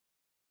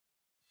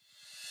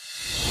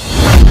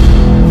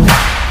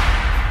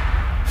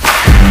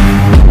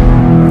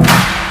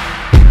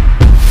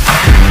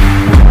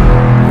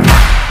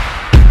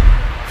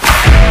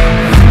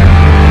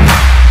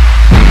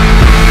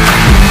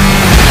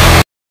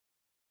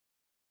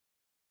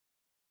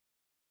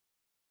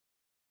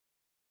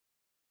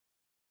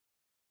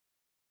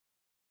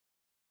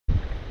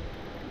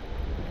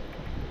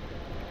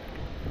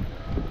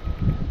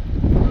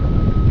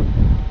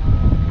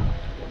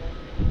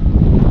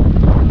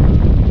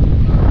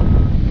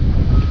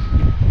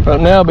Right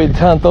now be the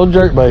time to throw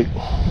jerk bait.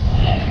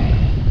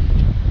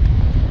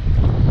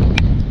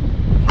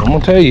 I'm gonna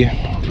tell you.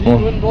 You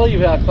wouldn't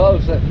believe how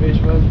close that fish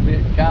was to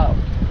be caught.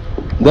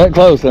 That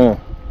close, huh?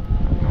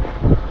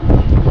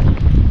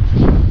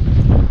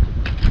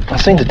 I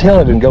seen the tail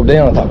of him go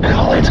down. I thought,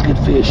 golly, it's a good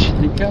fish.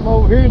 You come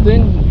over here,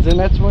 then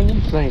that's when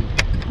you seen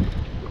it.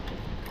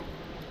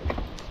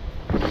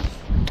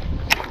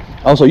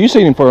 Oh, so you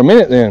seen him for a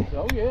minute then?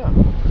 Oh yeah,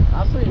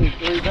 I seen him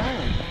 3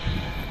 times.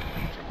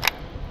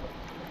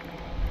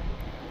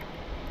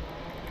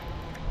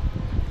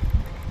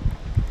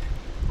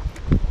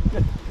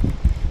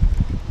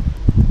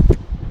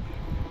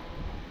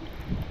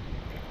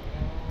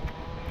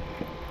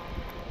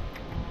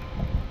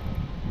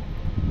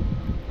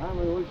 I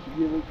mean, we should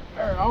give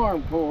her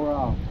arm pour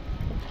off.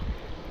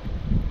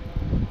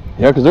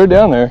 Yeah, because they're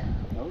down there.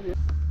 Oh yeah.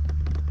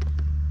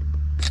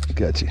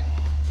 Got you.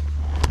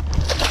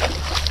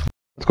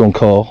 It's gonna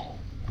call.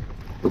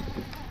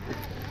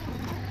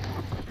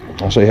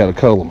 I'll show you how to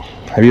cull them.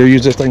 Have you ever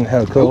used this thing,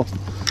 how to cull?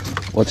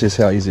 Watch this,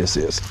 how easy this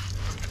is.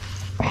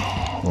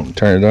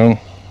 Turn it on.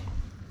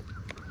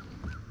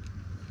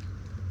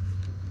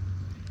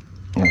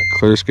 All right,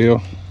 clear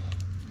scale.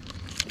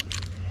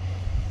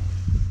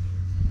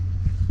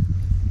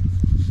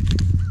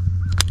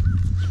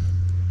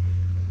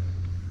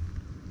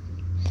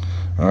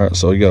 All right,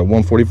 so you got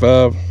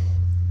 145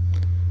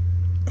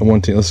 and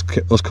 110.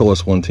 Let's call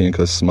this 110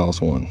 because it's the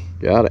smallest one.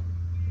 Got it.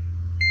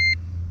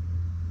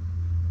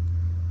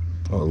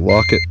 I'll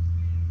lock it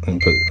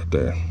and put it right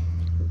there.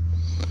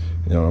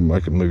 You know, I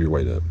can move your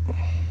weight up.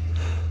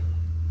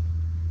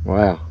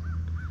 Wow.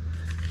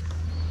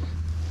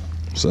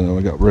 So now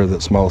we got rid of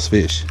that smallest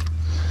fish.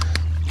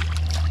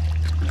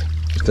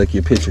 Let's take you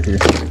a picture here.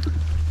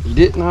 You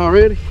didn't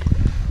already?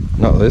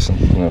 Not this one,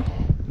 no.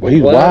 Well,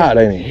 he's wide,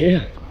 ain't he?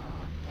 Yeah.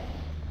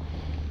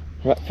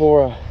 Right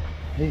before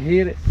he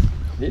hit it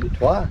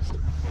twice.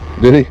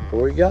 Did he?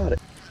 Before he got it.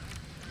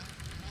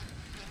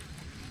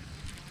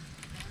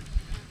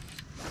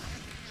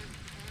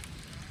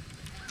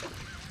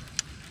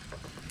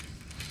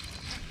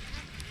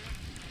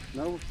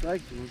 No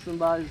mistake when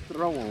somebody's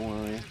throwing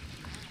one in.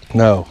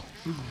 No.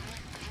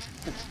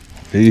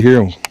 Do you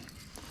hear him?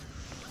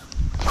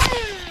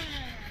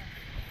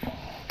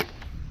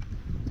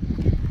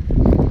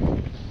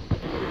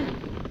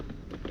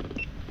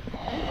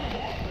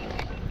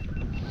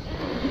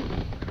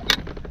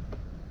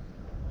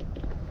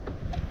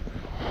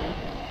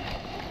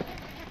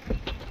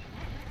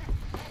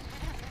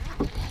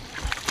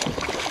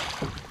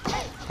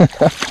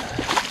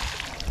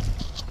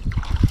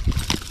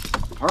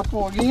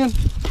 Purple again?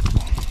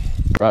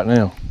 Right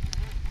now.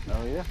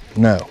 Oh yeah?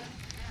 No.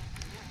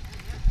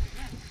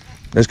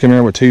 Let's come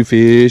here with 2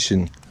 fish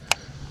and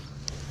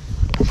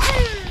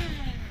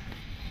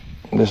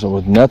this one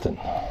was nothing.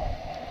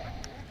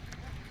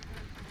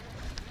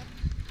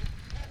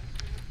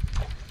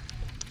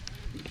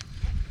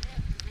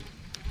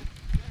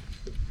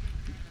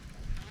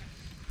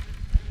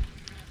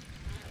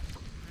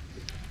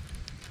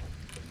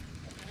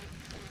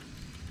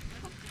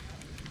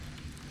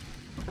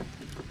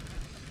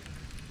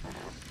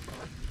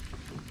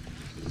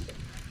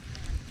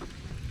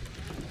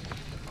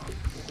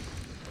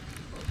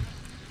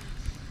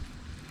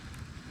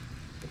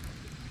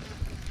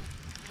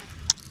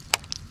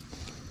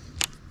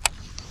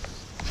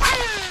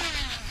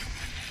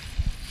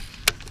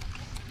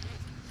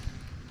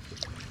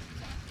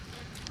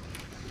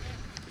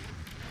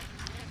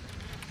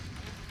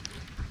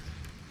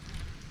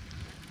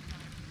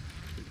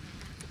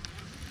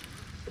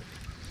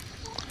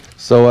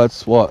 So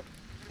that's what,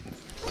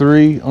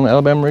 3 on the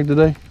Alabama rig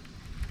today?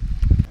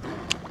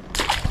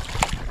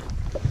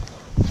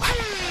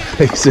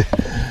 He said,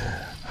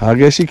 I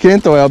guess you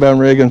can throw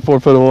Alabama rig in 4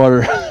 foot of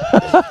water.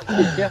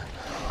 Yeah.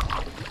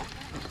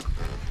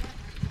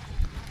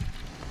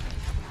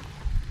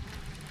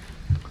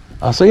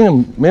 I seen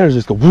them minnows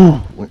just go woo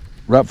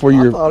right before I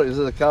your. thought it was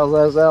because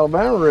that was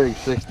Alabama rig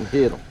 60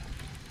 hit them.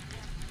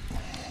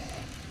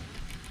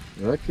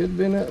 That could have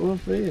been that little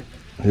fish.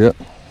 Yep.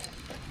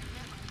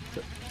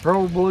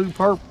 Pearl blue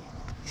purple.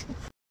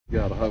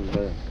 Gotta hold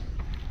that.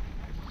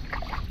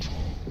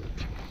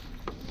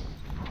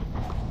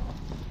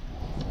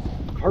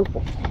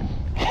 Purple.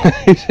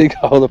 He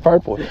called the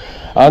purple.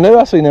 I knew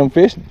I seen them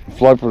fish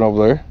flopping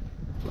over there.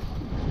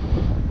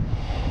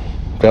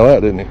 Fell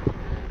out, didn't he?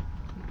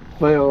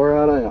 Fell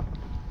right out.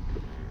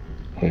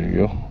 There you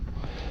go.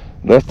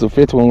 That's the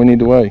 5th one we need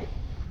to weigh.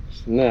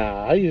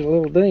 Nah, he's a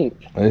little dink.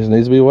 It just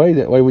needs to be weighed.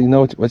 That way we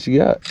know what you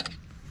got.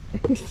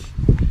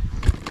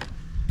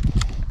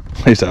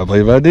 At least I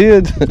believe I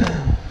did.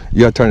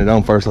 You gotta turn it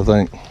on first, I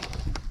think.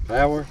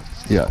 Power?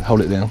 Yeah,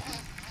 hold it down.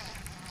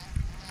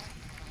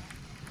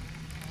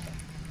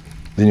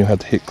 Then you'll have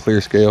to hit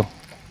clear scale.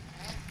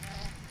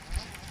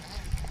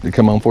 Did it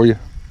come on for you?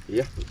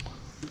 Yeah.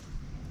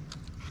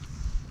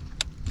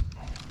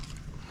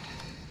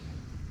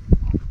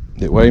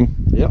 Did it weigh him?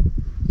 Yep.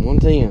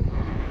 110.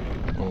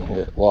 And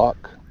hit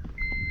lock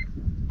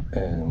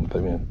and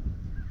put him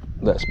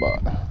in that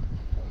spot.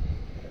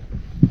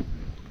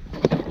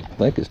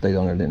 think it stayed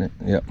on there, didn't it?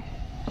 Yep.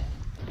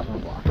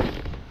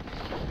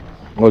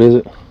 What is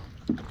it?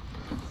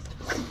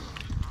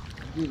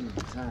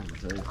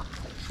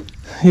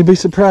 You'd be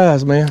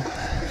surprised, man.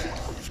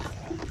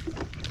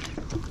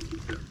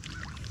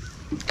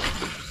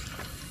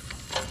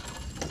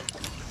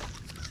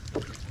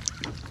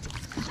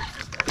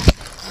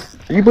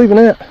 Are you believing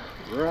that?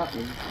 Right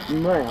in the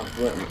mouth,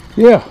 wasn't it?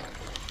 Yeah.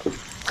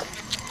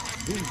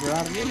 He's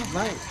right in the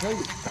bank, too.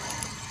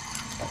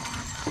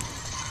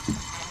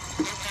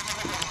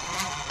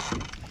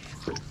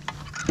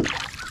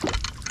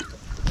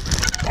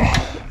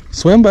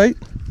 Swim bait.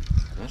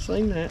 I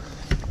seen that.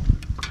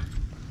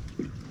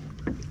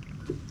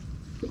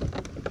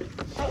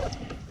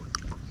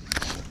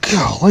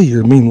 Golly,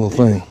 you're a mean little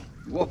thing.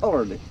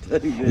 Watered it,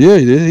 too. Yeah,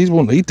 he did. He's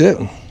wanting to eat that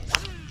one.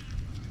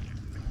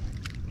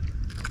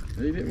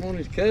 He didn't want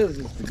his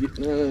cousins to get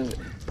none of it.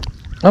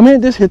 I mean,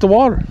 it just hit the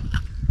water.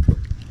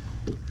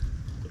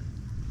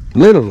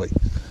 Literally.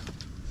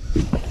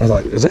 I was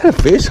like, is that a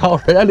fish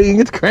already? I didn't even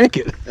get to crank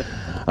it.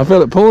 I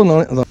felt it pulling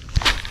on it. I was like,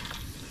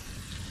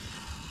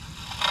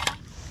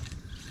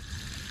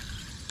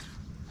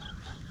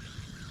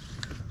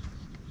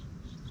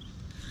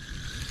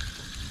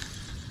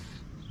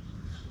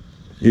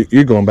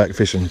 you're going back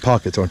fishing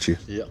pockets, aren't you?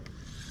 Yep.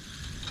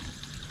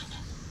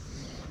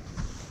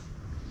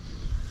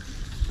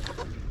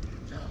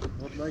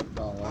 What bait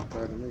ball out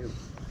there to me?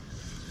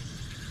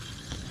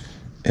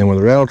 And with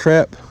a rattle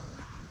trap,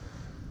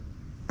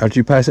 after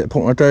you pass that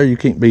point right there, you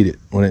can't beat it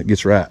when it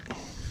gets right.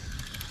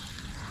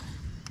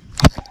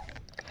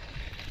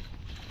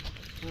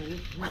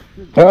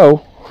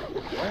 Uh-oh.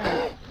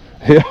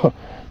 Yeah.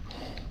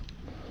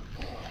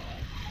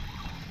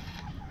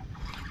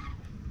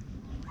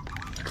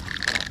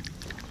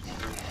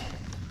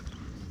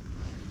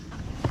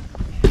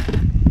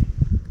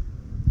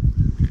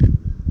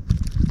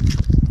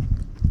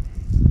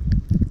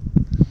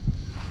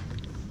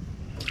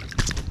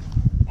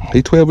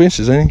 He's 12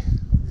 inches, ain't he?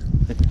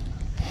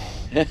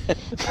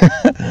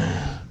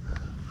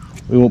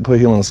 We won't put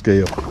him on the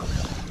scale.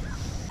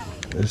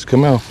 Just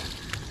come out.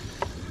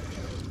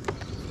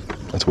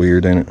 That's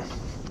weird, ain't it?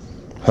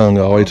 Hung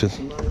all the way to...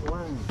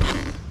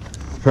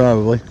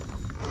 Probably.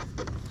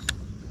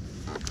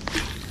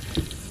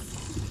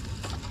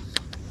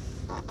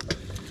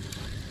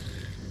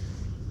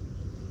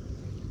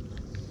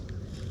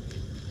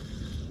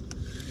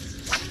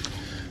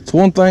 It's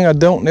one thing I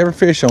don't never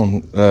fish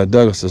on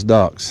Douglas's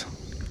docks.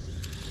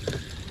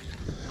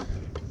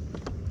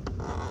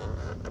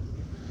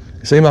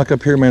 It seems like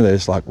up here, man, that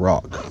it's like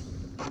rock.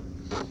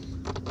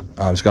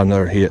 I just got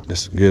another hit.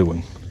 This is a good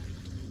one.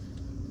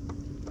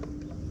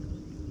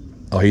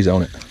 Oh, he's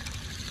on it.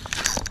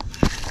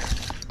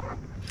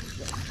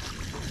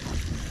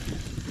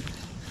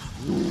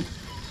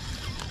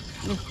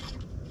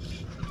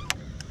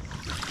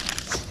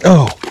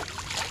 Oh.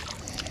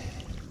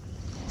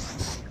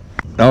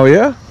 Oh,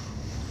 yeah?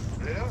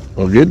 Yeah.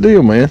 Well, good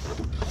deal, man.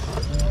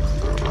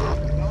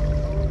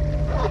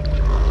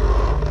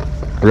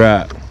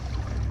 Right.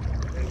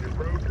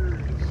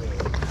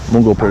 I'm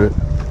gonna go put it.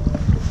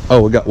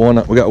 Oh, we got one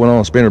on a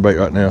spinnerbait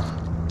right now.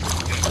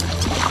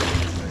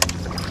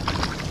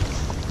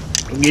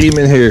 Get him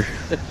in here.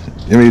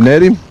 You mean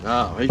net him?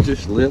 Oh, he's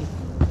just little.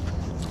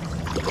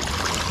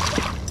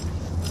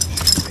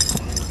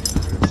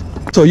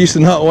 So used to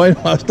not wait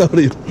while I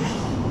started.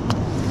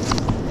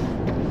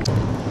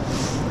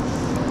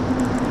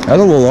 That's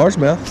a little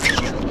largemouth.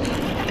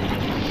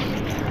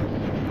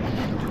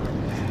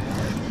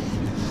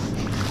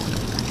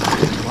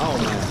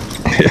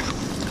 Yeah.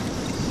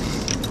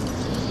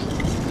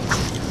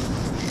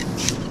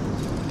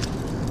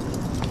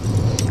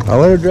 I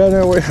let her drive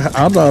that way.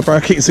 I'm not. I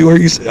can't see where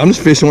you. I'm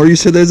just fishing where you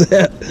said there's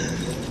at.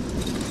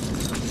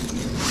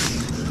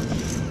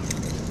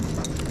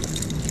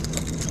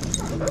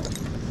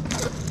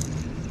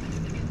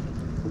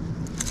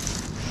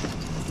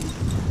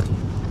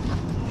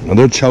 And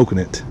they're choking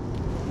it.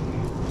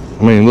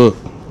 I mean, look.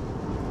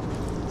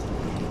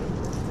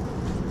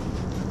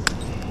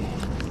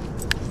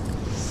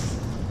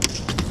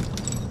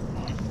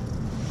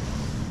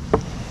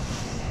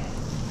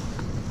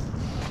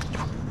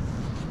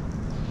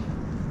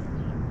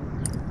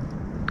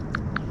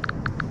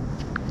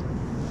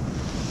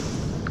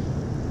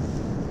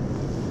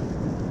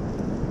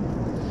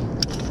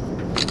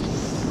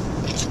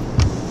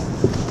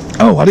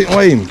 Oh, I didn't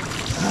weigh him.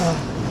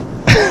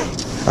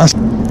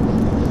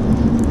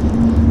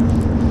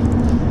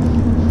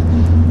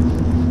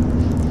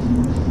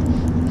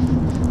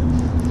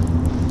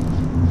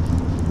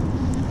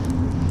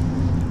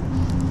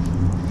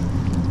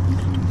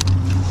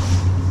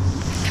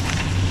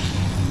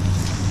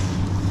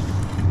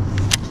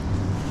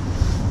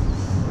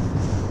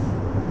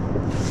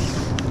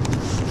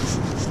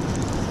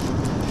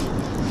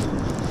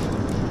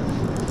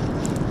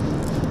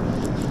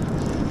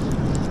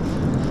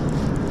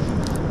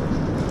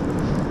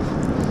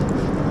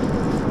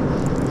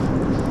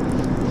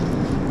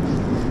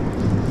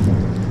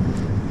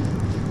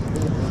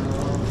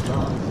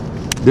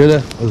 Did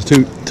it? Was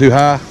it too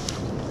high?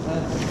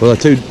 Well,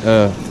 two.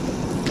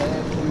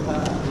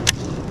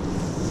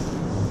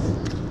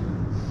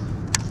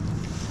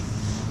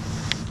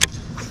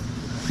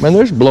 Man,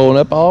 there's blowing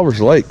up all over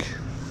the lake.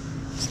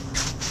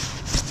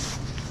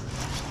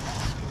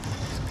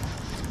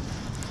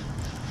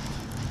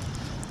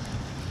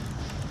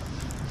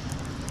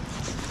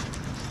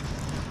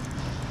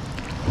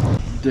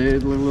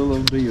 Deadly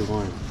little deal,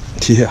 man.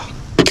 Yeah.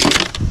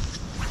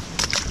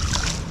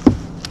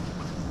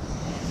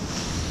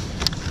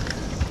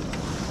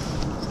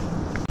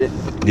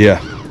 Yeah.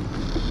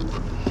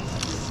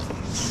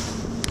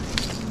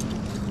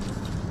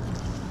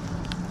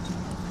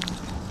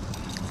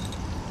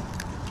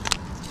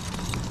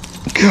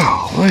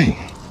 Golly.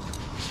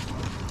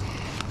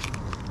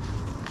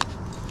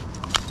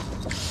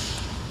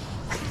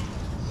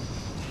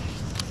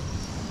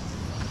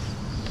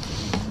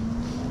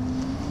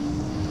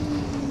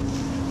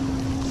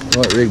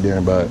 What rig there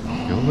about it? Go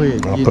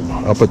ahead.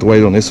 I'll put the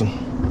weight on this one.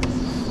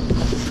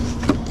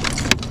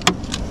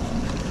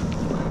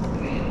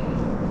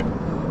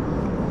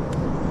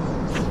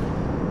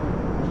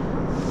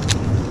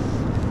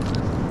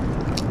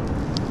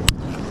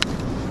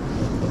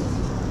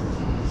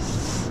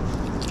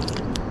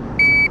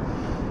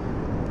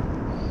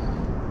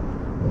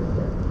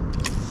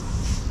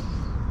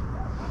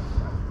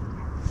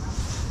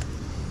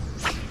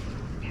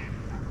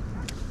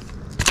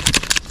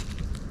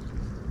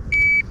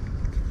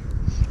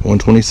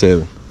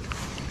 $127.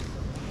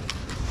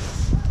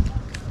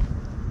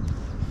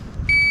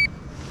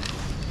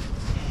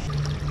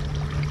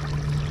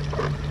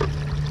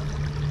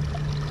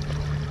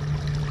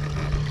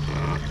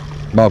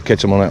 Bob,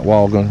 catch him on that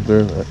wall going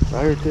through.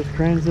 Right at this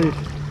transition.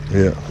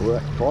 Yeah. Well,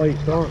 that play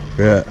start.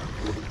 Yeah.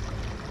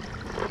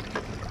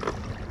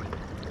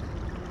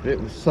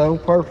 It was so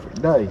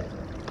perfect day.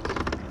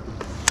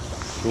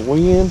 The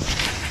wind,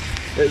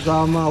 it's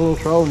all my little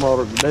trolling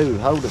motor to do,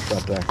 hold us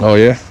up there. Oh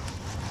yeah.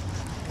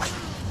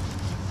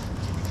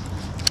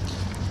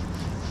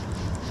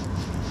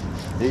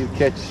 Either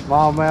catch a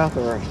smallmouth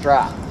or a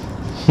stripe.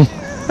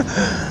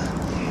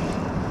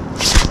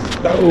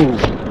 Oh.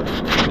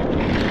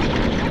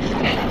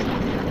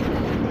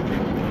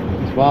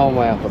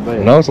 Smallmouth, I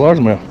bet. No, it's a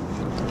largemouth.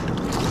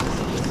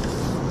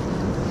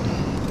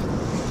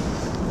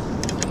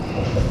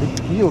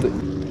 He killed it.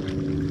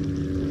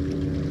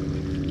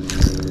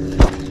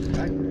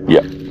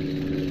 Yep.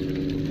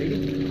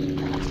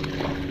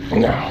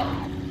 No.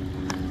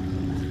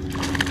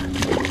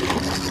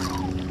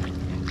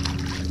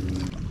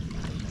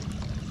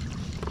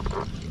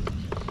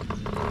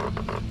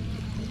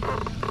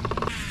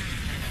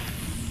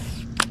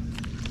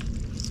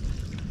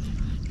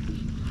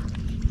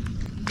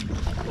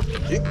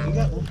 You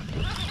got one.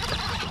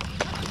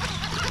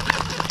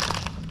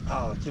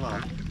 Oh, come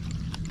on.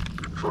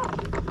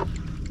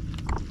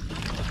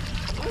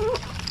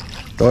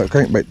 Throw that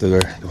crankbait through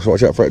there. Just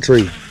watch out for that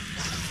tree.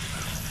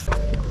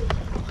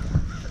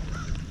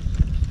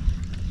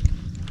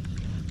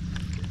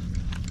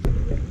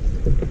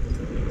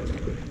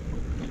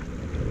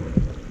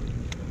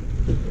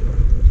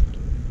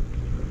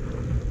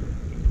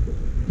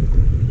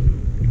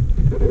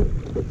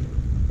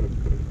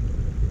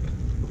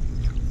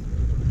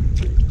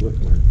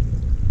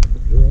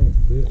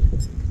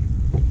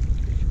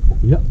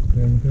 Yep.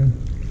 Okay.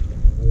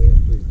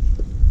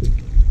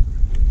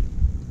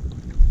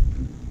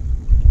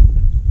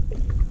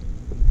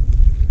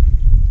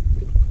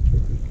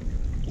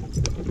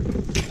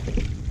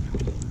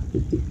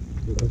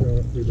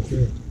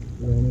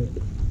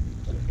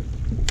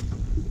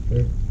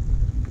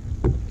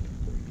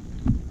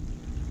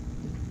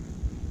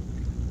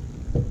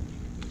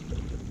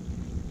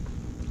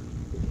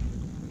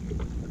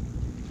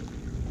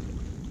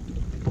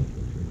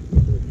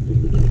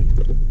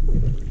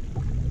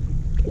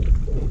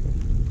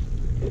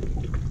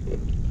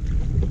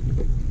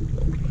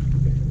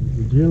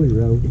 Jelly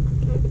roll.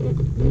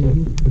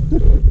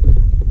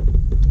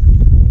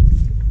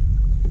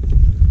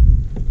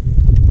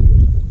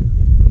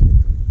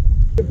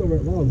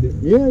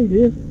 Yeah, he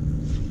did.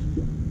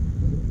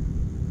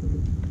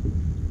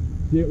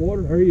 See it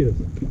water? There he is.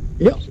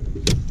 Yep.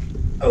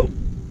 Oh.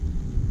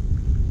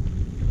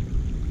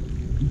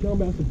 You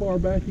talking about so far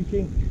back you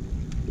can't?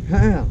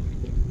 How?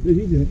 Dude,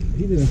 he's in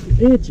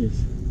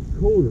Inches. a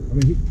quarter. I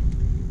mean,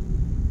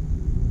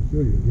 show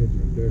you the edge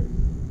right there.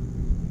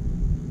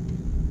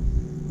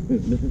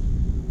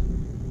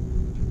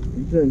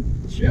 He done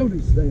showed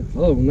himself.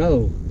 Oh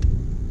no.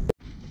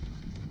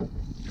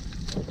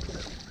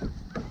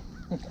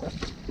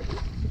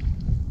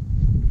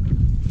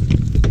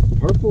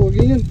 Purple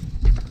again?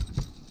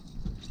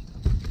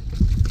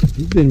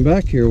 He's been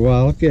back here a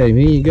while. Look at him.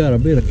 He ain't got a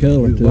bit of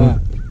color to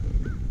him.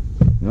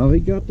 No, he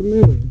got the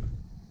middle.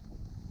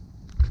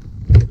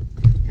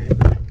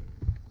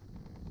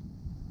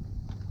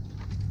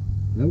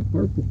 No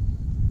purple.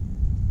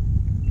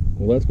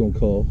 Well, that's gonna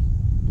call.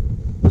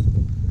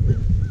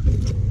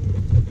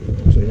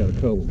 Show you how to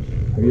color them.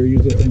 Have you ever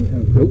used that thing to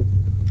have a color?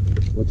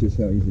 Watch this,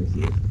 how easy this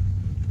is.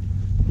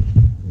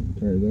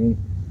 Turn it on.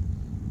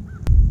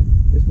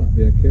 This might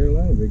be a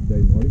Carolina rig day,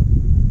 Marty.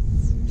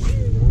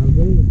 Might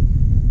be.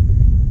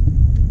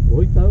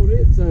 We throwed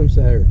it some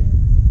Saturday.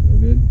 Oh,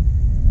 good.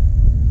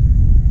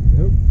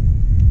 Nope.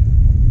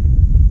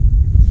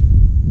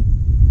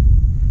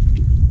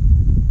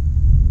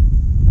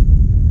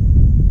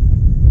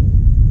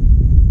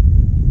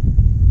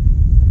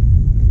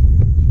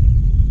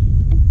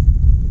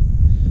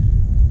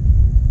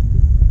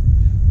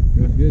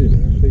 Good, good in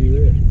there, I'll tell you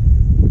that.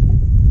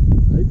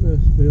 They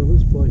must fill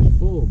this place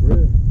full, bro.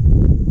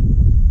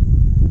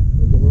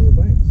 Look over on the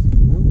banks.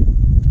 No.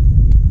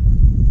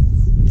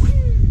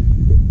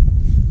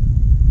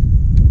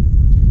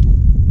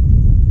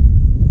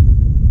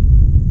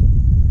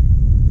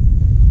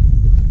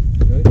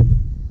 Okay.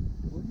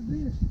 Look at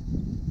this.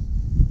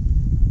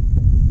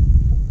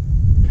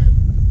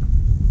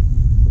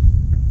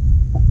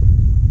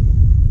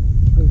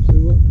 Let's see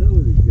what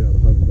color he's got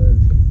hung back.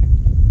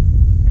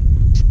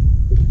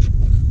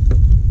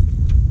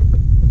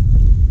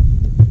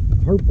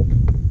 Purple.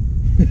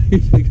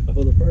 He's like,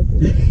 oh, the purple.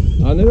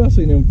 I knew I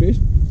seen them fish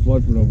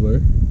floating over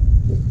there.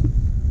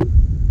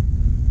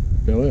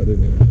 Fell out,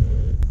 didn't it?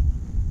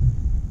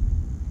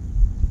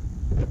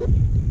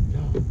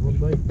 What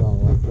bait fall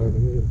out there in the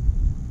middle?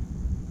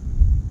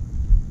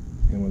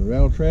 And with a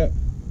rattle trap,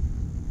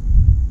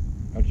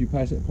 after you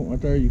pass that point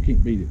right there, you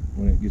can't beat it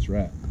when it gets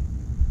right.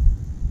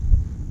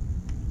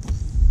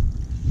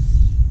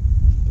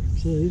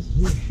 See,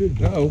 he should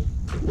be. Uh-oh.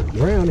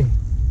 Brownie.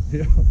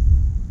 Yeah.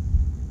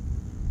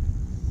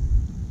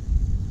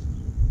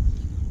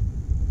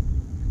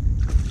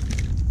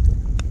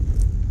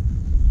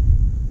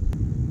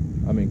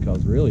 I mean,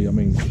 cause really, I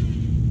mean,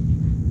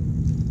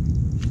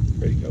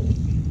 ready to go.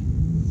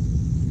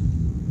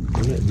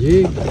 And that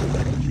jig.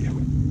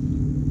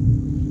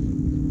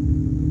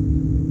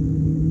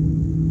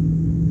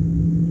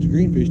 It's a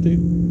green fish too.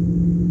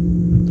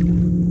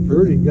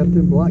 Pretty, got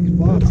them black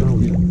spots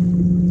on it.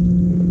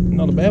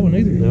 Not a bad one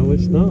either. No,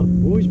 it's not.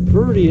 Boy, he's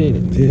pretty, ain't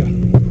it? Yeah.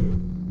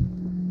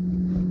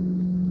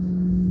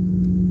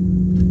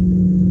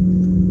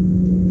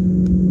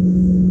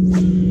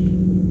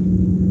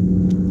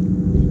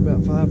 He's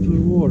about 5 foot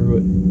of water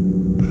with it.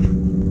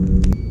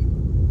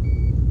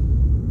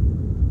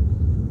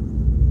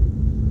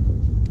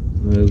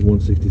 There's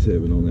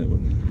 167 on that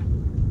one.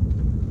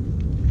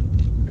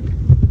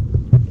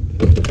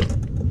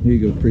 Here you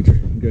go, preacher.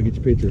 You gotta get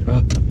your picture.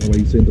 That way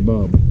you send to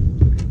Bob.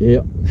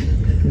 Yep.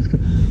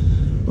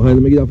 Oh, hey,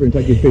 let me get up here and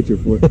take his picture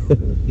for it.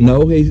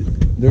 No,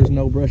 there's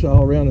no brush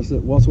all around us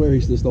whatsoever.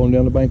 He's just throwing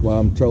down the bank while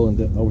I'm trolling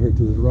over here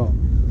to this rock.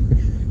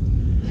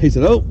 He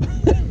said, oh.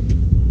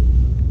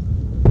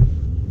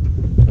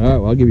 All right,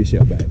 well, I'll give you a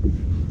shout back.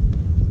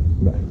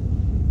 Bye.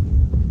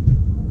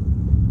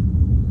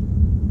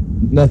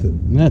 Nothing.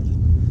 Nothing.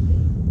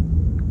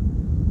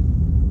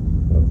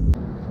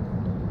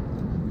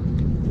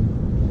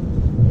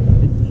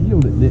 He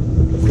killed it, didn't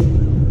he?